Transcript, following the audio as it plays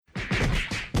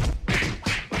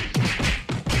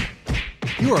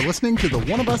You are listening to the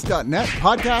oneofus.net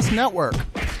podcast network.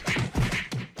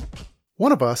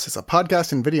 One of Us is a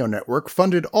podcast and video network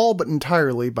funded all but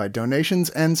entirely by donations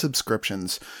and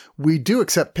subscriptions. We do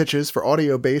accept pitches for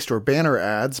audio-based or banner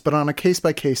ads, but on a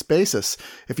case-by-case basis.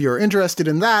 If you are interested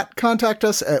in that, contact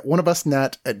us at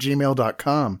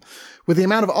oneofusnet@gmail.com. With the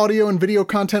amount of audio and video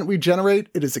content we generate,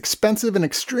 it is expensive and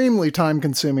extremely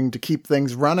time-consuming to keep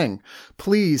things running.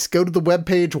 Please go to the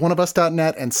webpage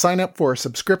oneofus.net and sign up for a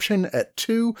subscription at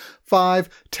 $2, $5,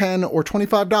 $10, or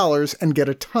 $25 and get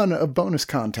a ton of bonus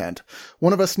content.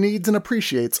 One of Us needs and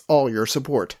appreciates all your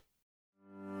support.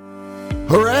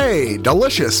 Hooray!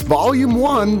 Delicious Volume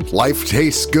 1, Life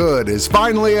Tastes Good, is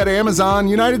finally at Amazon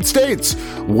United States.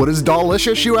 What is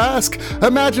Delicious, you ask?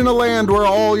 Imagine a land where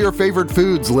all your favorite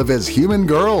foods live as human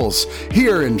girls.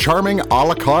 Here in charming a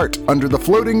la carte, under the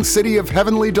floating city of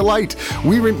heavenly delight,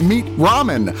 we meet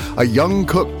Ramen, a young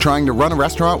cook trying to run a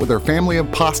restaurant with her family of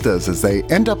pastas as they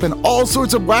end up in all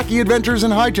sorts of wacky adventures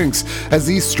and hijinks as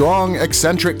these strong,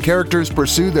 eccentric characters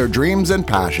pursue their dreams and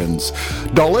passions.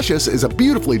 Delicious is a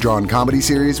beautifully drawn comedy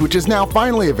series which is now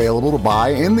finally available to buy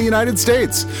in the United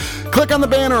States. Click on the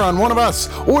banner on One of Us,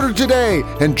 order today,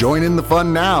 and join in the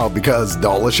fun now because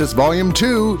Delicious Volume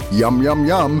 2, Yum Yum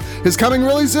Yum, is coming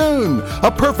really soon. A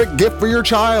perfect gift for your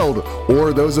child,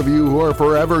 or those of you who are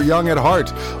forever young at heart.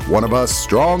 One of Us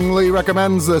strongly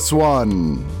recommends this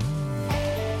one.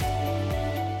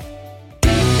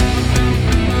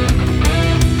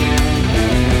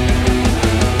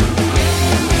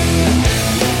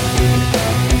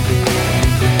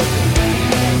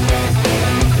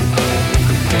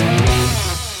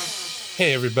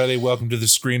 Hey everybody, welcome to the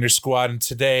Screener Squad, and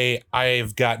today I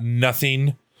have got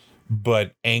nothing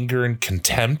but anger and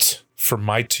contempt for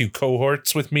my two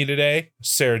cohorts with me today.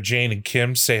 Sarah Jane and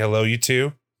Kim, say hello, you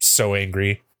two. So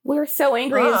angry. We're so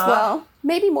angry as well.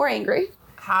 Maybe more angry.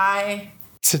 Hi.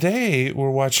 Today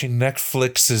we're watching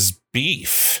Netflix's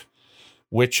Beef,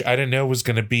 which I didn't know was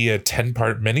going to be a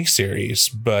 10-part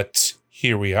miniseries, but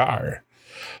here we are.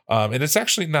 And it's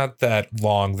actually not that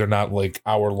long. They're not like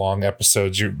hour-long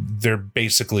episodes. They're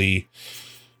basically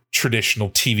traditional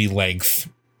TV length,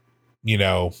 you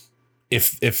know,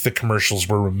 if the commercials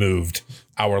were removed,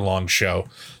 hour-long show.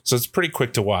 So it's pretty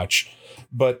quick to watch.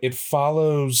 But it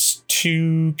follows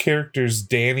two characters,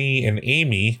 Danny and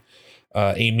Amy.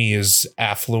 Amy is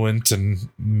affluent and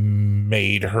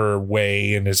made her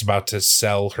way and is about to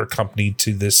sell her company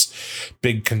to this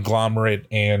big conglomerate.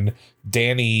 And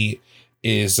Danny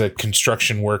is a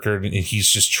construction worker, and he's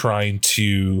just trying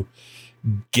to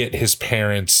get his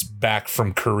parents back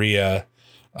from Korea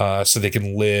so they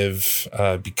can live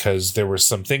because there were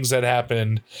some things that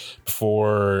happened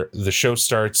before the show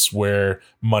starts where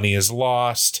money is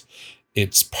lost.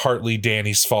 It's partly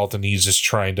Danny's fault, and he's just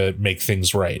trying to make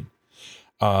things right.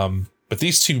 But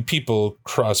these two people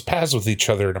cross paths with each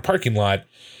other in a parking lot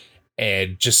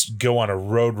and just go on a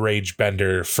road rage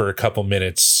bender for a couple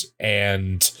minutes,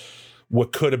 and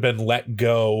what could have been let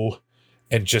go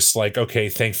and just like, okay,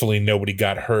 thankfully nobody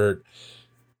got hurt,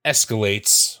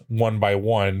 escalates one by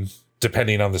one,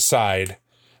 depending on the side,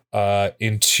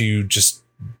 into just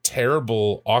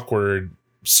terrible, awkward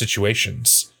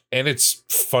situations. And it's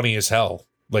funny as hell.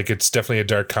 Like, it's definitely a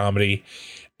dark comedy.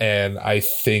 And I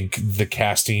think the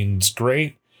casting's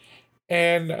great.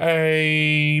 And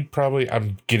I'm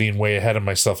getting way ahead of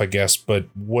myself, I guess. But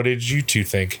what did you two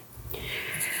think?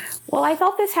 Well, I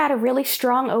thought this had a really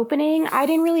strong opening. I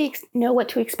didn't really know what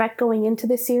to expect going into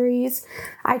the series.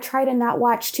 I try to not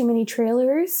watch too many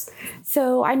trailers.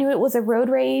 So I knew it was a road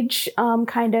rage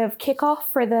kind of kickoff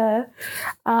for the,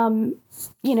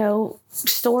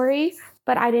 story.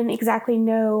 But I didn't exactly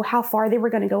know how far they were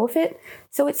going to go with it.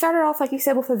 So it started off, like you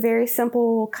said, with a very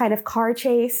simple kind of car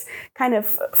chase, kind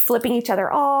of flipping each other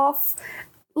off,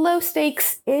 low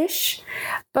stakes-ish.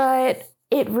 But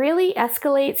it really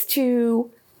escalates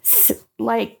to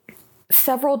like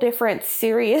several different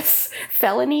serious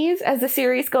felonies as the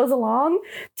series goes along,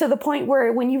 to the point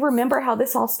where when you remember how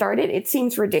this all started, it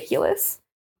seems ridiculous.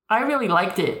 I really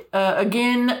liked it.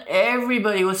 Again,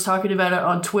 everybody was talking about it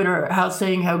on Twitter,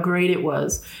 saying how great it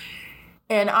was.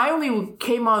 And I only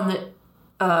came on that.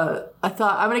 I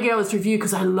thought I'm going to get on this review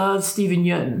because I love Steven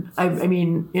Yeun. I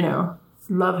mean,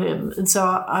 love him. And so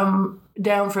I'm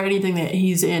down for anything that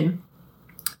he's in.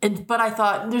 But I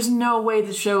thought there's no way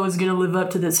the show is going to live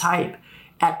up to this hype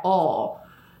at all.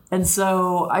 And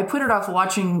so I put it off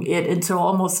watching it until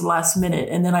almost the last minute,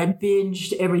 and then I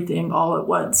binged everything all at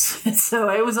once. So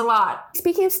it was a lot.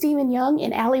 Speaking of Stephen Young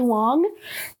and Ali Wong,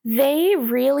 they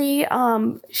really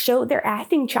showed their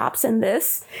acting chops in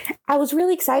this. I was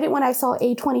really excited when I saw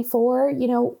A24. You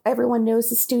know, everyone knows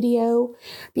the studio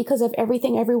because of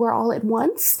Everything Everywhere All at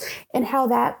Once, and how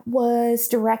that was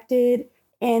directed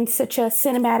in such a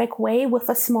cinematic way with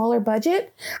a smaller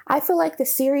budget. I feel like the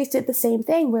series did the same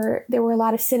thing, where there were a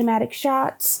lot of cinematic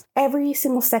shots. Every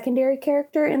single secondary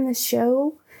character in this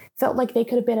show felt like they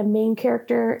could have been a main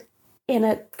character in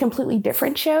a completely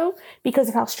different show because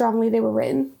of how strongly they were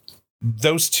written.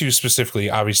 Those two specifically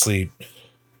obviously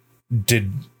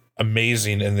did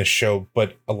amazing in this show,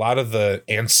 but a lot of the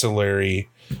ancillary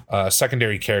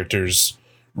secondary characters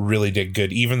really did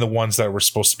good. Even the ones that were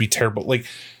supposed to be terrible. Like,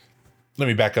 let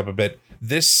me back up a bit.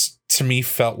 This to me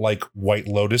felt like White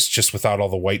Lotus, just without all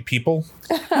the white people.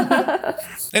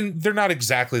 And they're not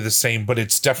exactly the same, but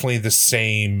it's definitely the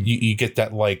same. You get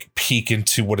that like peek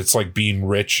into what it's like being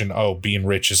rich, and being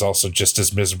rich is also just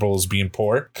as miserable as being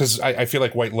poor. Because I feel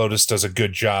like White Lotus does a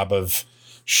good job of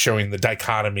showing the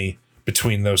dichotomy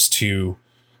between those two,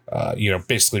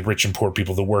 basically rich and poor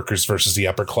people, the workers versus the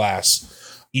upper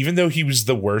class. Even though he was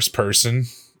the worst person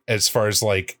as far as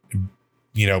like,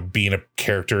 being a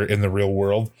character in the real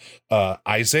world,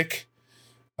 Isaac,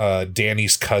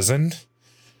 Danny's cousin,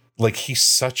 like, he's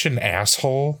such an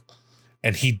asshole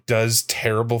and he does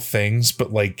terrible things,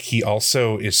 but like, he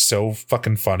also is so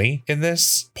fucking funny in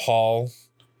this. Paul,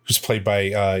 who's played by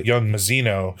young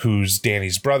Mazzino, who's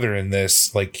Danny's brother in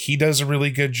this, like, he does a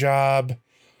really good job.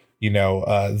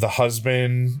 The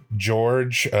husband,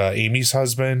 George, Amy's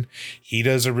husband, he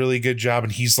does a really good job,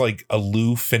 and he's like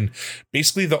aloof and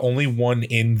basically the only one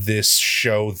in this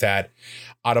show that,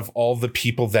 out of all the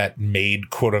people that made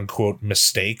quote unquote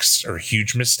mistakes or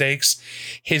huge mistakes,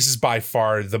 his is by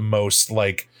far the most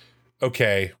like,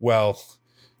 okay, well,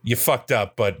 you fucked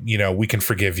up, but we can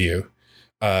forgive you.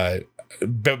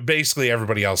 But basically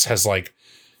everybody else has like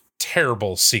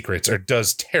terrible secrets or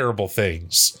does terrible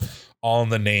things, all in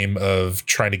the name of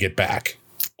trying to get back.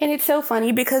 And it's so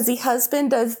funny because the husband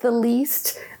does the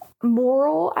least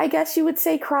moral, I guess you would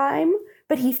say, crime,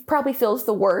 but he probably feels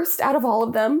the worst out of all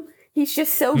of them. He's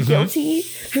just so guilty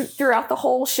throughout the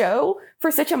whole show for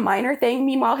such a minor thing.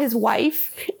 Meanwhile, his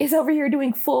wife is over here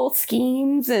doing full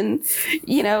schemes and,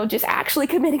 just actually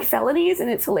committing felonies, and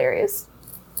it's hilarious.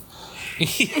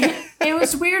 It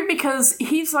was weird because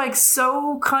he's like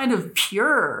so kind of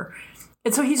pure.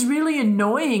 And so he's really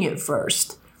annoying at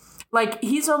first. Like,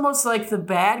 he's almost like the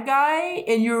bad guy,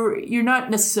 and you're not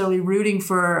necessarily rooting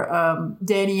for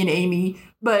Danny and Amy,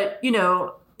 but,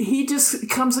 he just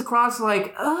comes across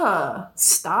like,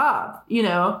 stop,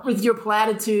 with your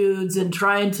platitudes and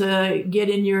trying to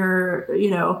get in your,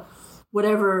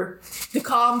 whatever, the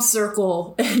calm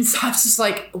circle. And so I was just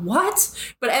like,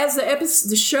 what? But as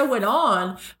the show went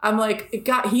on, I'm like,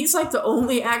 God, he's like the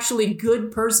only actually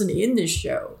good person in this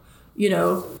show.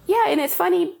 Yeah, and it's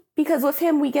funny because with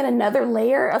him, we get another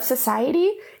layer of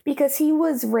society because he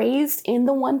was raised in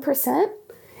the 1%,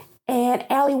 and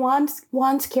Ali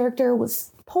Wong's character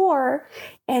was poor,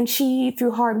 and she,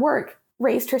 through hard work,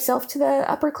 raised herself to the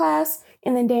upper class,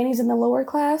 and then Danny's in the lower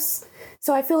class.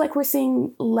 So I feel like we're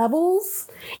seeing levels,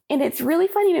 and it's really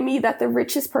funny to me that the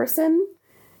richest person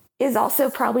is also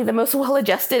probably the most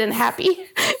well-adjusted and happy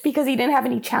because he didn't have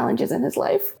any challenges in his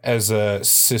life. As a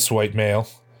cis white male,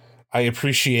 I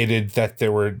appreciated that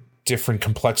there were different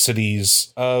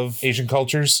complexities of Asian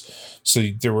cultures. So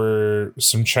there were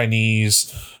some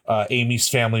Chinese, Amy's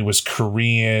family was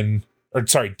Korean,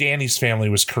 Danny's family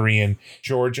was Korean.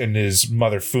 George and his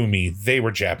mother Fumi, they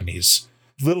were Japanese.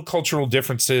 Little cultural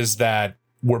differences that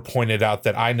were pointed out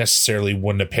that I necessarily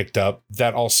wouldn't have picked up.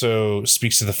 That also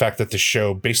speaks to the fact that the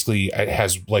show basically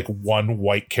has like one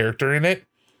white character in it,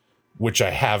 which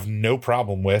I have no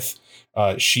problem with.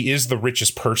 She is the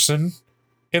richest person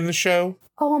in the show.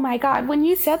 Oh my God. When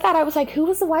you said that, I was like, who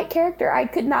was the white character? I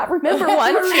could not remember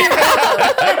one.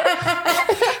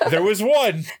 There was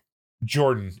one.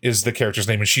 Jordan is the character's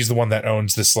name, and she's the one that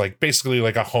owns this, like, basically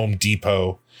like a Home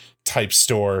Depot type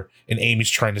store, and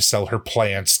Amy's trying to sell her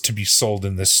plants to be sold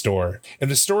in this store. And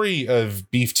the story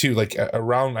of Beef 2, like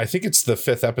around, I think it's the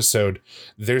 5th episode,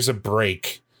 there's a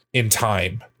break in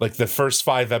time. Like, the first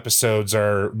 5 episodes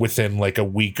are within like a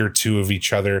week or 2 of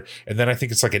each other, and then I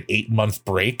think it's like an 8-month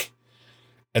break,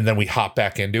 and then we hop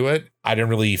back into it. I didn't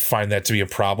really find that to be a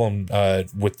problem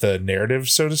with the narrative,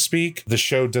 so to speak. The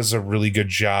show does a really good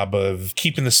job of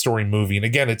keeping the story moving.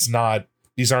 Again, it's not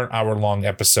these aren't hour-long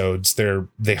episodes.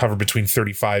 They hover between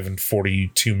 35 and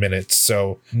 42 minutes.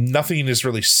 So nothing is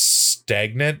really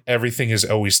stagnant. Everything is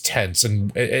always tense.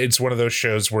 And it's one of those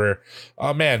shows where,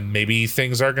 oh man, maybe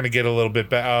things are going to get a little bit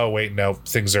better. Oh, wait, no,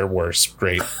 things are worse.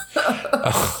 Great.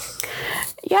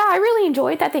 Yeah, I really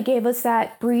enjoyed that they gave us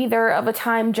that breather of a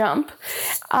time jump.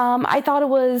 I thought it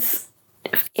was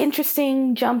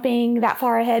interesting jumping that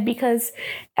far ahead because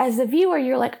as a viewer,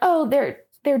 you're like, oh, they're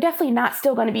definitely not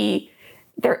still going to be,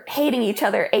 they're hating each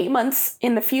other 8 months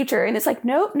in the future. And it's like,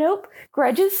 nope.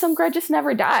 Some grudges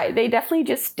never die. They definitely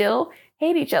just still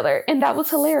hate each other. And that was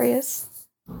hilarious.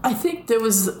 I think there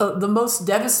was the most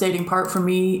devastating part for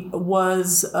me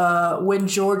was when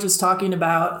George was talking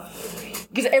about,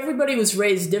 because everybody was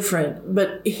raised different,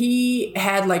 but he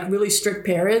had like really strict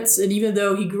parents. And even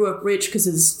though he grew up rich because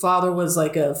his father was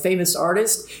like a famous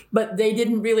artist, but they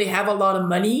didn't really have a lot of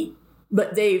money,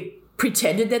 but they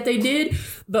pretended that they did.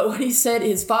 But when he said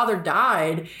his father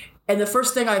died, and the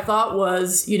first thing I thought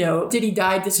was, did he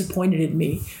die disappointed in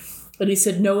me? But he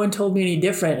said, no one told me any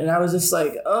different. And I was just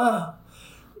like, ugh.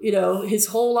 His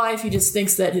whole life, he just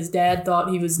thinks that his dad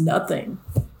thought he was nothing.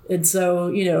 And so,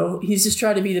 he's just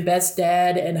trying to be the best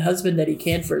dad and husband that he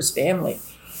can for his family.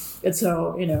 And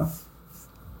so,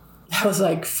 I was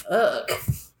like, fuck.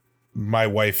 My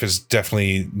wife is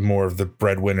definitely more of the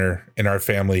breadwinner in our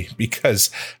family because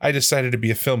I decided to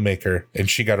be a filmmaker and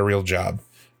she got a real job.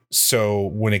 So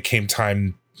when it came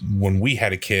time, when we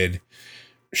had a kid,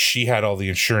 she had all the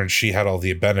insurance, she had all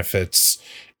the benefits.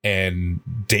 And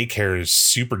daycare is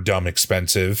super dumb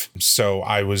expensive. So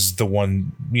I was the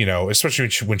one, especially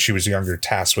when she was younger,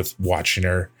 tasked with watching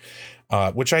her,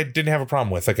 which I didn't have a problem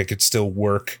with. Like I could still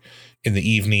work in the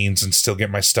evenings and still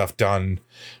get my stuff done.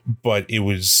 But it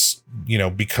was,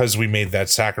 because we made that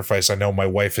sacrifice, I know my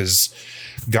wife has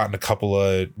gotten a couple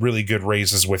of really good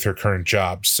raises with her current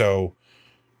job. So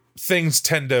things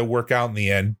tend to work out in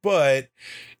the end. But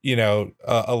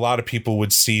a lot of people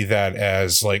would see that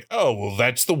as like, oh, well,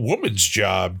 that's the woman's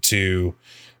job to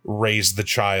raise the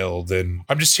child. And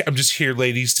I'm just here,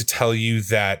 ladies, to tell you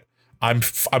that I'm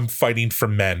fighting for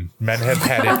men. Men have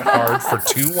had it hard for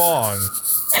too long.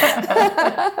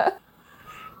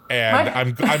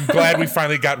 And I'm glad we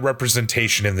finally got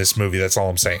representation in this movie. That's all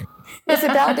I'm saying. It's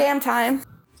about damn time.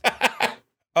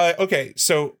 Okay,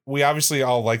 so we obviously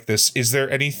all like this. Is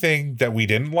there anything that we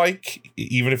didn't like,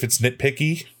 even if it's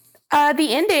nitpicky?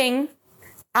 The ending.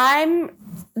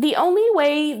 The only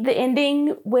way the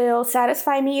ending will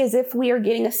satisfy me is if we are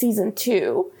getting a season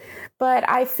 2. But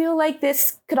I feel like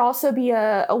this could also be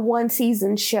a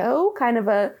one-season show, kind of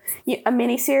a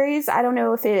mini-series. I don't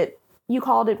know if you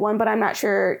called it one, but I'm not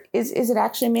sure. Is it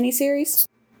actually a mini-series?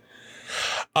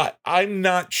 I'm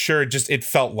not sure. Just it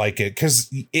felt like it because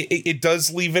it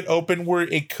does leave it open where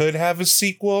it could have a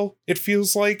sequel. It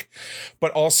feels like,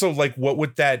 but also like what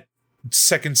would that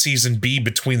second season be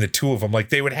between the two of them? Like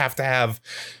they would have to have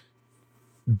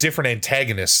different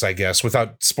antagonists, I guess,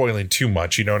 without spoiling too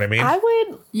much. You know what I mean? I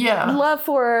would love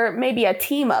for maybe a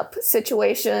team up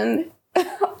situation.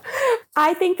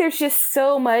 I think there's just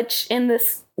so much in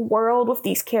this world with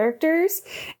these characters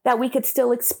that we could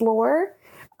still explore.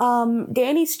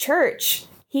 Danny's church,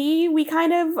 we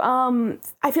kind of,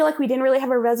 I feel like we didn't really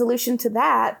have a resolution to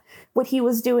that, what he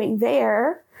was doing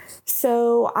there.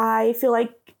 So I feel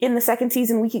like in the second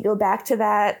season, we could go back to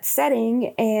that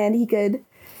setting and he could,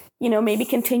 maybe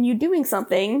continue doing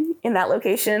something in that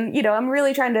location. I'm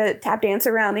really trying to tap dance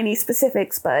around any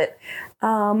specifics, but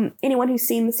anyone who's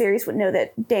seen the series would know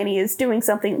that Danny is doing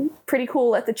something pretty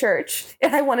cool at the church.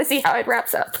 And I want to see how it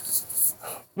wraps up.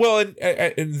 Well,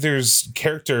 and there's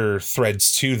character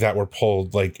threads, too, that were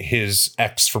pulled. Like his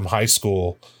ex from high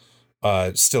school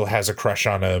still has a crush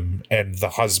on him. And the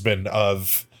husband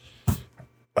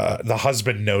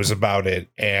knows about it.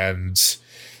 And,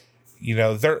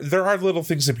 there are little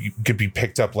things that could be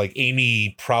picked up. Like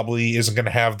Amy probably isn't going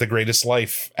to have the greatest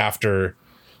life after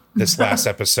this last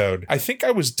episode. I think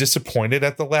I was disappointed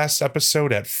at the last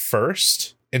episode at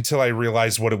first until I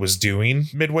realized what it was doing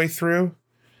midway through.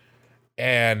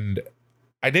 And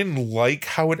I didn't like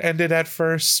how it ended at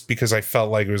first because I felt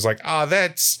like it was like,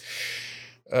 that's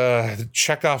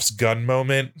Chekhov's gun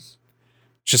moment.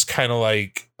 Just kind of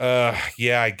like,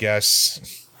 yeah, I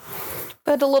guess.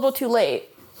 But a little too late.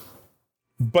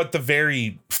 But the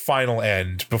very final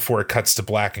end before it cuts to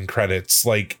black and credits,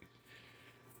 like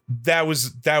that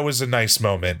was a nice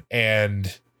moment.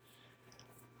 And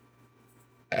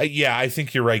yeah, I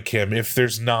think you're right, Kim. If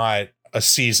there's not a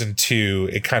season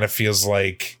 2, it kind of feels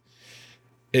like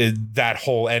that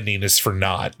whole ending is for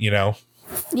naught, Yeah.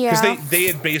 Because they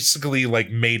had basically like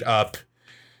made up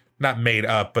not made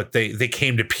up, but they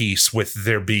came to peace with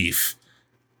their beef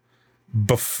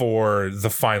before the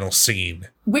final scene.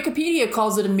 Wikipedia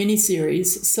calls it a miniseries,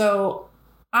 so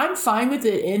I'm fine with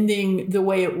it ending the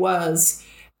way it was.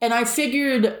 And I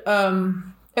figured,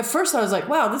 at first I was like,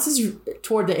 wow, this is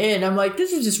toward the end. I'm like,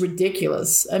 this is just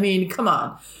ridiculous. I mean, come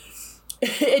on.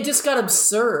 It just got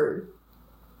absurd.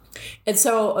 And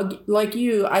so, like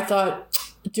you, I thought,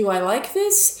 do I like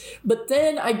this? But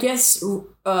then I guess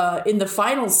in the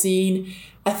final scene,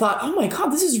 I thought, oh my God,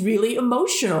 this is really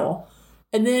emotional.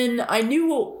 And then I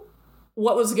knew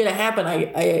what was going to happen.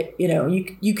 I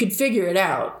you could figure it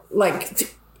out.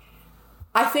 Like,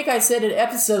 I think I said in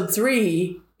episode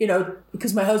 3,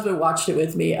 because my husband watched it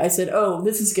with me, I said, oh,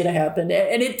 this is going to happen.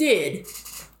 And it did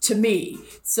to me.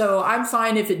 So I'm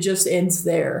fine if it just ends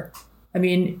there. I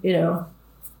mean,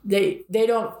 they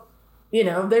don't,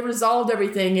 they resolved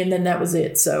everything and then that was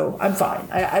it. So I'm fine.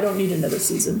 I don't need another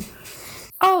season.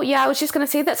 Oh, yeah, I was just going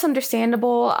to say that's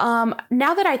understandable.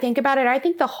 Now that I think about it, I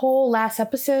think the whole last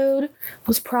episode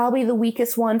was probably the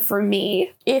weakest one for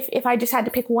me. If I just had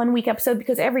to pick one weak episode,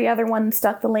 because every other one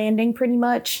stuck the landing pretty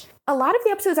much. A lot of the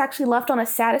episodes actually left on a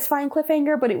satisfying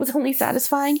cliffhanger, but it was only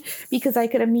satisfying because I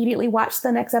could immediately watch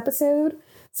the next episode.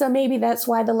 So maybe that's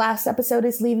why the last episode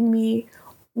is leaving me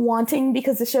wanting,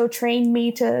 because the show trained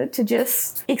me to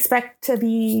just expect to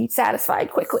be satisfied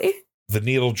quickly. The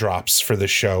needle drops for the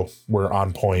show were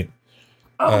on point.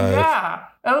 Oh, yeah.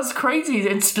 That was crazy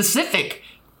and specific.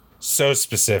 So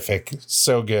specific.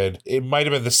 So good. It might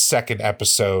have been the second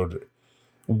episode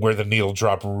where the needle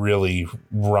drop really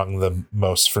rung the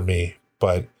most for me.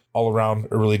 But all around,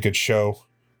 a really good show.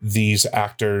 These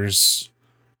actors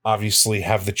obviously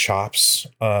have the chops,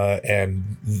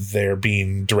 and they're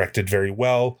being directed very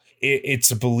well.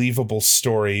 It's a believable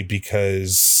story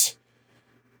because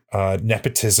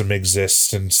nepotism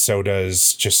exists, and so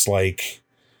does just like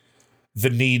the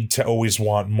need to always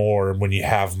want more. When you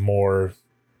have more,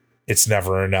 it's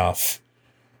never enough.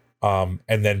 And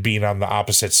then being on the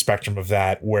opposite spectrum of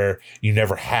that, where you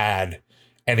never had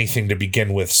anything to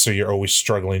begin with, so you're always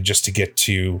struggling just to get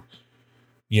to,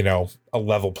 a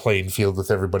level playing field with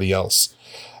everybody else.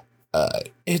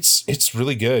 It's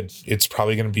really good. It's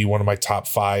probably going to be one of my top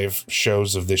 5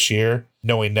 shows of this year.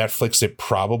 Knowing Netflix, it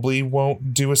probably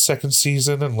won't do a second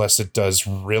season unless it does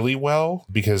really well,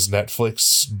 because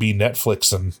Netflix be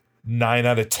Netflix and 9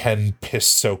 out of 10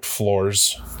 piss-soaked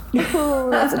floors. Ooh,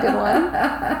 that's a good one.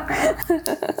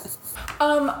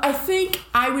 I think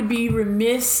I would be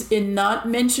remiss in not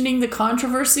mentioning the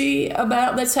controversy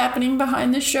that's happening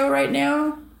behind this show right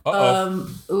now.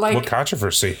 What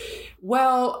controversy?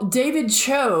 Well, David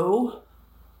Cho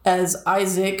as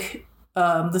Isaac,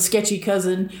 the sketchy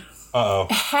cousin,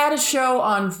 had a show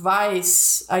on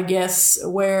Vice, I guess,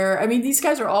 where, these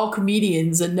guys are all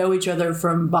comedians and know each other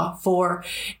from before.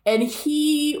 And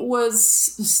he was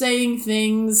saying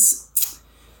things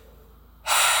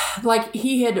like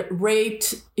he had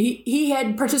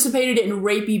participated in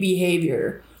rapey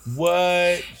behavior.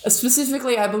 What?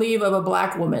 Specifically, I believe, of a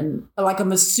black woman, like a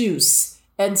masseuse.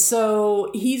 And so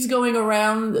he's going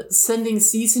around sending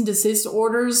cease and desist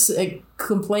orders,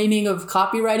 complaining of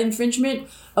copyright infringement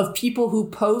of people who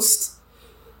post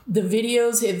the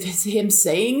videos of him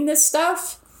saying this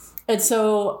stuff. And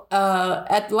so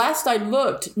at last I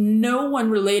looked, no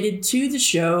one related to the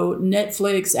show,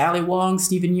 Netflix, Ali Wong,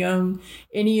 Stephen Young,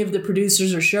 any of the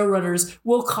producers or showrunners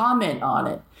will comment on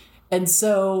it. And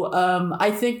so I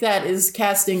think that is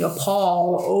casting a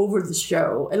pall over the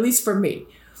show, at least for me.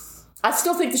 I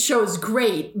still think the show is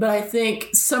great, but I think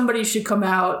somebody should come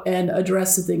out and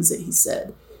address the things that he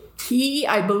said. He,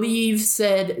 I believe,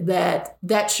 said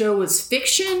that show was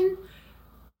fiction,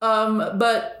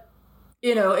 but,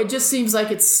 it just seems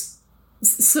like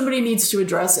somebody needs to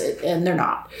address it, and they're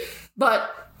not.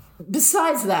 But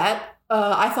besides that,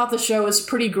 I thought the show was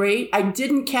pretty great. I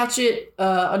didn't catch it,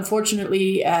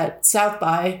 unfortunately, at South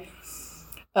by,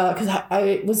 because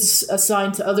I was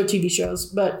assigned to other TV shows,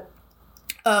 but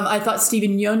I thought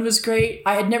Stephen Yeun was great.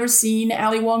 I had never seen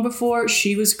Ali Wong before.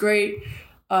 She was great.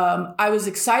 I was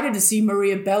excited to see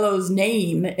Maria Bello's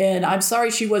name, and I'm sorry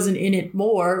she wasn't in it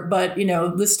more, but,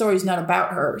 this story's not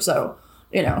about her, so,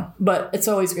 but it's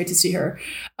always great to see her.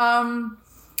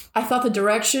 I thought the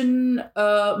direction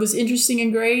was interesting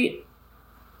and great.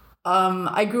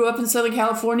 I grew up in Southern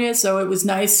California, so it was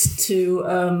nice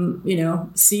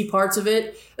to, see parts of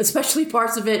it, especially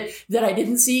parts of it that I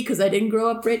didn't see because I didn't grow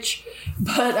up rich.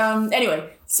 But anyway,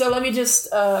 so let me just,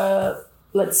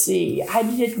 let's see.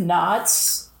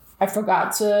 I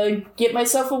forgot to get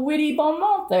myself a witty bon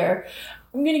mot there.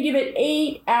 I'm going to give it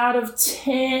 8 out of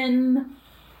 10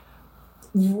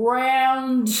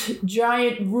 round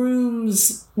giant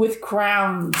rooms with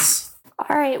crowns.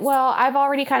 All right. Well, I've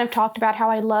already kind of talked about how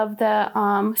I love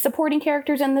the supporting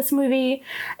characters in this movie,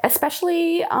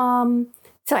 especially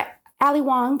so Ali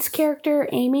Wong's character,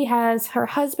 Amy, has her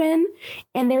husband,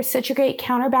 and there's such a great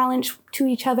counterbalance to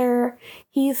each other.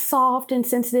 He's soft and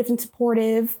sensitive and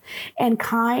supportive and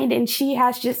kind, and she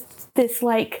has just this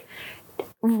like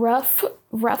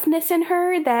roughness in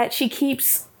her that she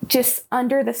keeps just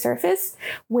under the surface,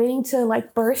 waiting to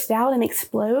like burst out and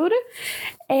explode.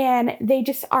 And they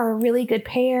just are a really good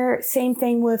pair. Same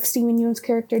thing with Steven Yeun's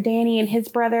character, Danny, and his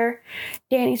brother.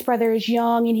 Danny's brother is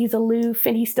young and he's aloof,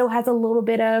 and he still has a little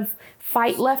bit of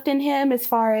fight left in him as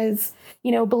far as,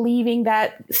 you know, believing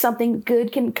that something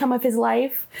good can come of his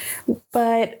life.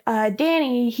 But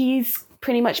Danny, he's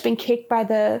pretty much been kicked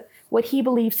by what he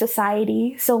believes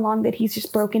society so long that he's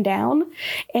just broken down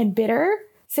and bitter.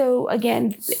 So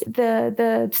again,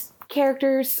 the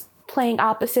characters playing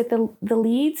opposite the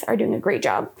leads are doing a great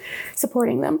job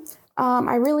supporting them.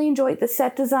 I really enjoyed the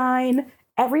set design.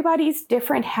 Everybody's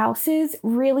different houses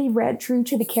really read true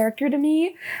to the character to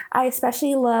me. I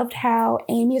especially loved how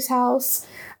Amy's house,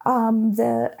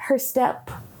 her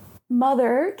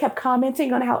stepmother kept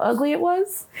commenting on how ugly it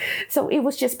was. So it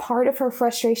was just part of her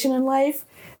frustration in life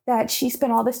that she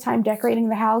spent all this time decorating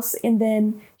the house, and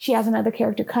then she has another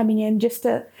character coming in just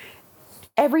to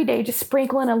every day just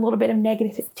sprinkle in a little bit of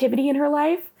negativity in her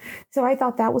life. So I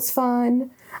thought that was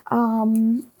fun.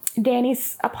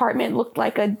 Danny's apartment looked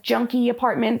like a junky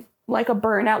apartment, like a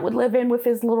burnout would live in with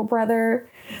his little brother.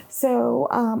 So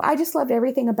I just loved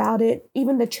everything about it.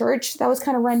 Even the church that was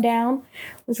kind of run down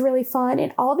was really fun.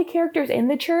 And all the characters in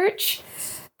the church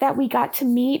that we got to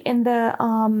meet in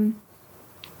the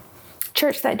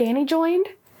church that Danny joined,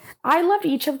 I loved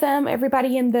each of them.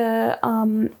 Everybody in the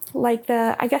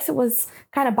I guess it was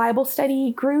kind of Bible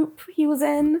study group he was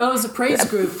in. Oh, it was a praise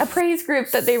group. A praise group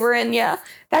that they were in, yeah.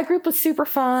 That group was super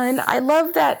fun. I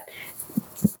love that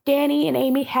Danny and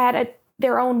Amy had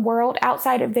their own world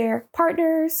outside of their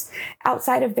partners,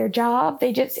 outside of their job.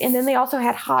 And then they also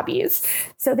had hobbies.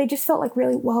 So they just felt like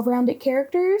really well-rounded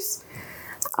characters.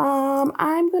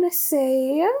 I'm going to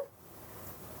say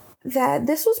that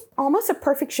this was almost a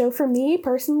perfect show for me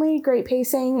personally. Great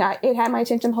pacing. It had my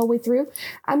attention the whole way through.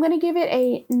 I'm going to give it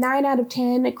a 9 out of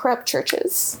 10 corrupt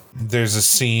churches. There's a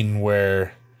scene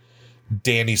where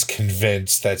Danny's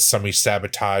convinced that somebody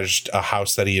sabotaged a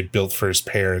house that he had built for his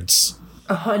parents.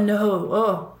 Oh, no.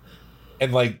 Oh.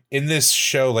 And, like, in this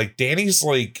show, like, Danny's,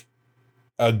 like,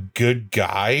 a good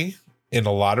guy in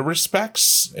a lot of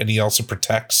respects, and he also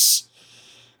protects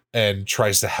and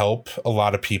tries to help a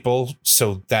lot of people.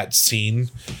 So that scene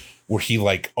where he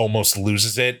like almost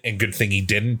loses it, and good thing he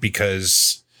didn't,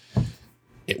 because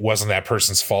it wasn't that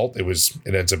person's fault.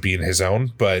 It ends up being his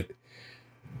own. But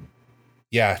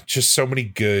yeah, just so many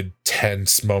good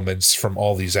tense moments from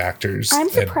all these actors. I'm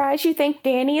surprised you think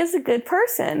Danny is a good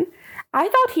person. I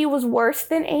thought he was worse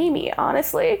than Amy,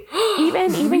 honestly.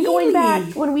 Even Really? Going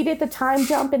back when we did the time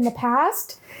jump in the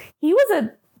past, he was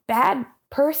a bad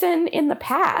person in the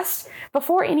past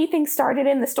before anything started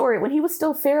in the story. When he was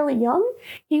still fairly young,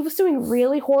 he was doing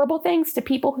really horrible things to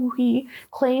people who he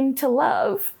claimed to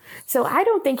love. So I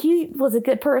don't think he was a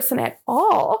good person at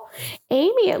all.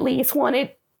 Amy at least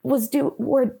was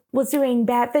doing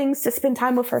bad things to spend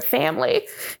time with her family.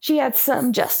 She had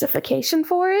some justification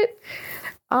for it.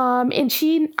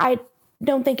 And I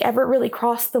don't think ever really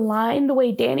crossed the line the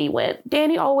way Danny went.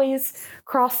 Danny always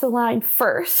crossed the line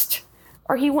first.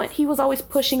 Or he was always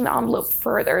pushing the envelope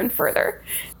further and further.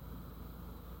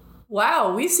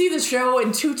 Wow, we see the show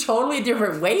in 2 totally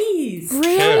different ways.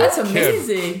 Really? That's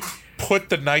amazing. Kim, put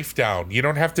the knife down. You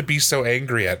don't have to be so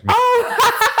angry at me.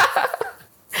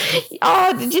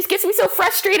 Oh, it just gets me so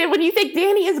frustrated when you think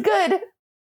Danny is good.